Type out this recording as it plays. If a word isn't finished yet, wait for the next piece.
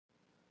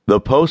The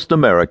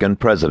Post-American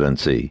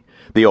Presidency,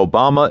 the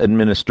Obama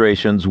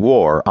Administration's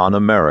War on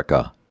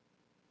America.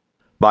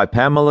 By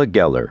Pamela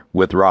Geller,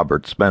 with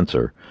Robert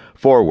Spencer.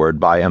 Foreword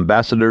by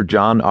Ambassador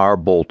John R.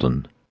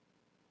 Bolton.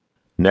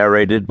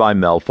 Narrated by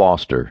Mel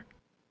Foster.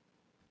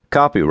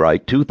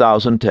 Copyright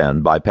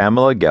 2010 by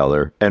Pamela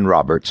Geller and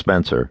Robert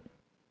Spencer.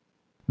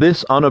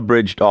 This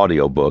unabridged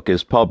audiobook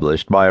is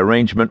published by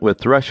arrangement with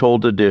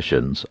Threshold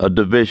Editions, a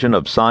division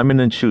of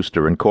Simon &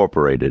 Schuster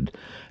Incorporated,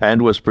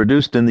 and was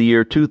produced in the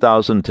year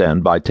 2010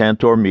 by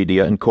Tantor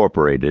Media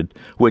Incorporated,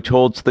 which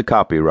holds the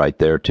copyright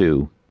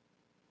thereto.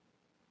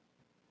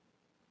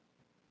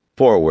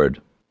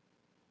 Foreword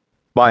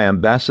by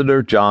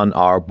Ambassador John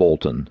R.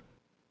 Bolton.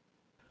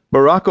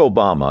 Barack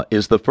Obama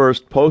is the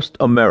first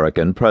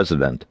post-American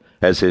president,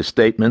 as his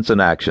statements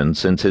and actions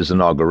since his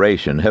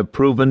inauguration have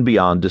proven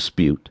beyond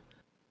dispute.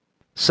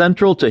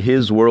 Central to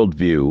his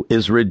worldview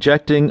is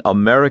rejecting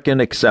American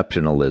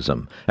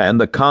exceptionalism and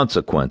the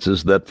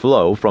consequences that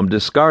flow from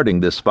discarding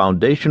this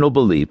foundational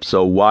belief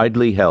so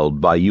widely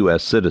held by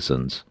U.S.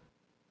 citizens.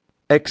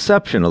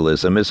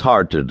 Exceptionalism is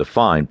hard to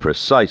define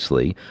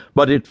precisely,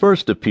 but it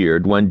first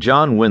appeared when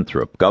John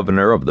Winthrop,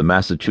 governor of the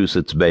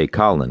Massachusetts Bay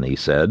Colony,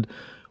 said,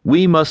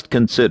 "We must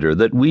consider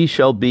that we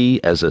shall be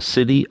as a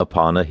city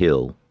upon a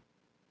hill."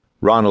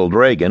 Ronald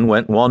Reagan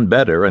went one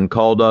better and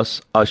called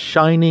us a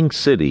shining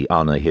city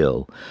on a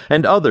hill,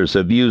 and others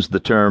have used the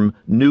term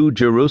New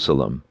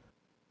Jerusalem.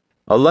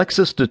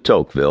 Alexis de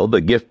Tocqueville,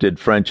 the gifted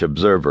French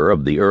observer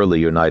of the early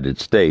United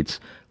States,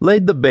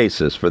 laid the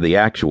basis for the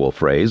actual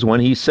phrase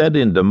when he said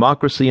in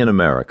Democracy in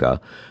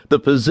America, "The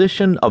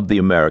position of the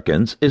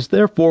Americans is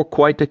therefore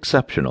quite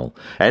exceptional,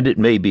 and it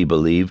may be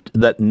believed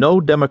that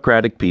no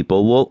democratic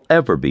people will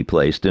ever be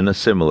placed in a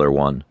similar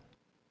one."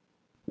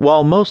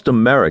 While most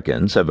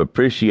Americans have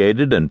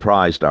appreciated and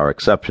prized our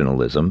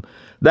exceptionalism,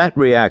 that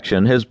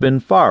reaction has been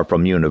far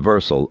from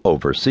universal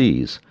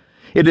overseas.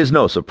 It is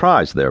no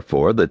surprise,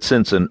 therefore, that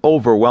since an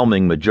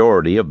overwhelming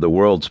majority of the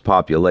world's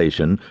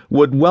population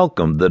would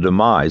welcome the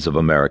demise of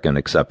American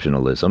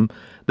exceptionalism,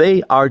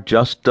 they are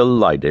just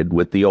delighted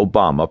with the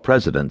Obama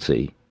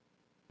presidency.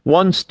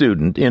 One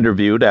student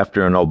interviewed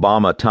after an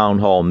Obama town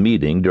hall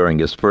meeting during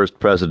his first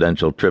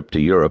presidential trip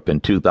to Europe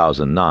in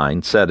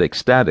 2009 said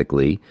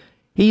ecstatically,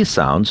 "He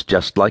sounds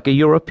just like a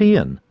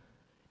European."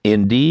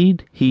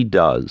 Indeed, he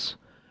does.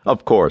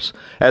 Of course,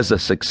 as a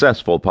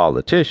successful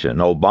politician,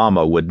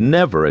 Obama would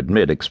never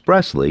admit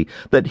expressly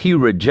that he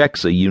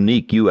rejects a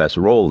unique U.S.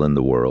 role in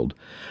the world.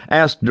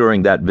 Asked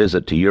during that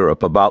visit to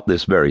Europe about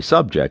this very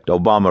subject,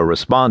 Obama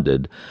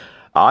responded,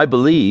 "I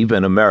believe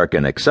in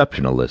American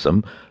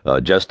exceptionalism,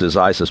 just as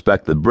I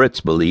suspect the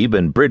Brits believe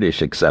in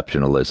British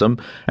exceptionalism,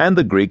 and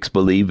the Greeks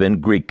believe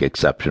in Greek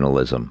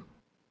exceptionalism."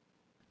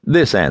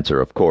 This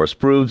answer, of course,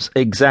 proves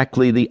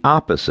exactly the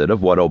opposite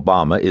of what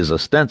Obama is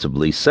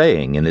ostensibly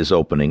saying in his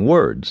opening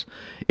words.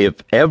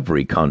 If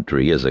every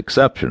country is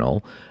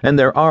exceptional, and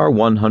there are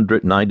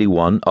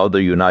 191 other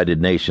United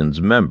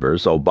Nations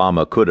members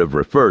Obama could have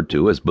referred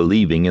to as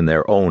believing in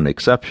their own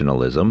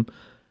exceptionalism,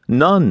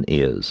 none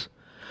is.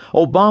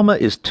 Obama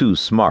is too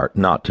smart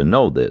not to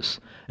know this,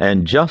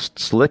 and just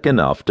slick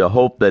enough to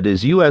hope that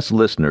his U.S.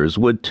 listeners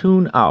would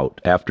tune out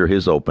after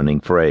his opening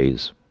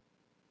phrase.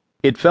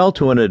 It fell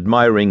to an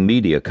admiring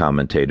media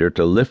commentator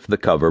to lift the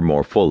cover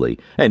more fully,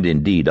 and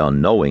indeed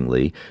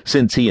unknowingly,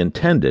 since he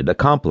intended a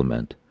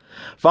compliment.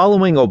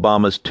 Following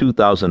Obama's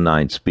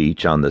 2009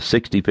 speech on the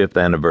 65th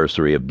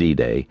anniversary of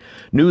D-Day,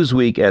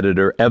 Newsweek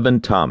editor Evan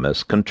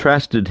Thomas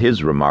contrasted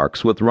his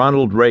remarks with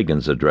Ronald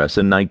Reagan's address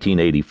in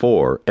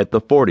 1984 at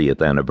the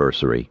 40th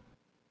anniversary.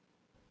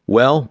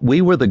 "Well, we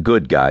were the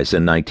good guys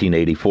in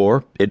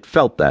 1984. It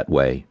felt that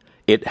way.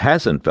 It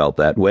hasn't felt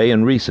that way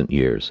in recent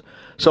years.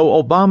 So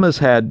Obama's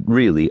had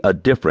really a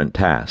different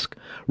task.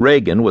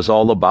 Reagan was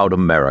all about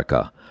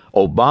America.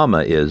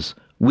 Obama is,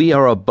 we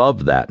are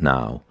above that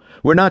now.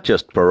 We're not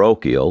just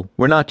parochial,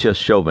 we're not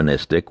just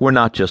chauvinistic, we're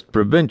not just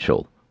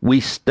provincial. We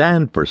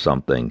stand for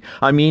something.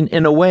 I mean,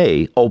 in a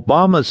way,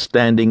 Obama's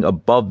standing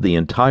above the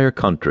entire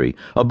country,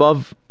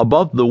 above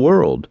the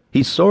world.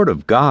 He's sort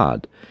of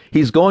God.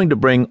 He's going to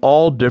bring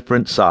all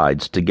different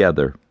sides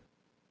together."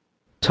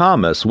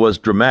 Thomas was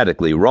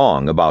dramatically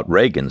wrong about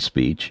Reagan's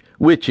speech,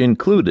 which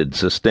included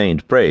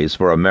sustained praise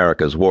for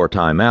America's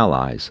wartime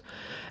allies.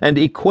 And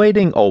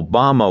equating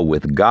Obama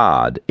with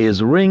God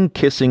is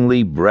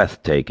ring-kissingly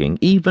breathtaking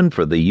even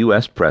for the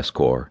U.S. press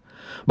corps.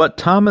 But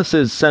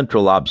Thomas's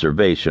central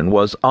observation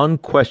was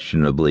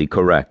unquestionably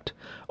correct.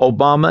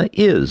 Obama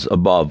is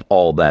above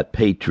all that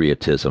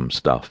patriotism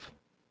stuff.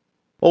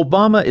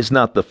 Obama is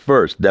not the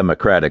first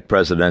Democratic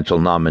presidential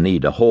nominee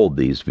to hold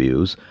these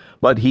views,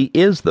 but he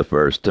is the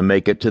first to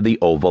make it to the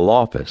Oval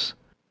Office.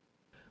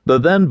 The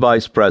then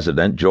Vice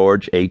President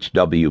George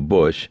H.W.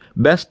 Bush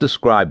best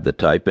described the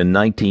type in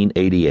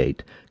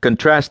 1988,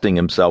 contrasting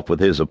himself with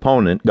his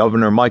opponent,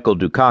 Governor Michael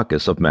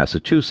Dukakis of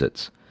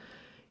Massachusetts.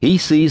 He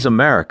sees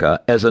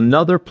America as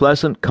another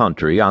pleasant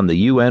country on the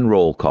UN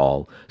roll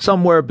call,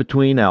 somewhere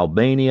between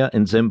Albania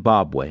and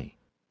Zimbabwe.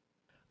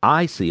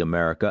 I see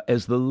America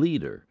as the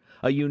leader,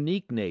 a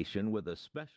unique nation with a special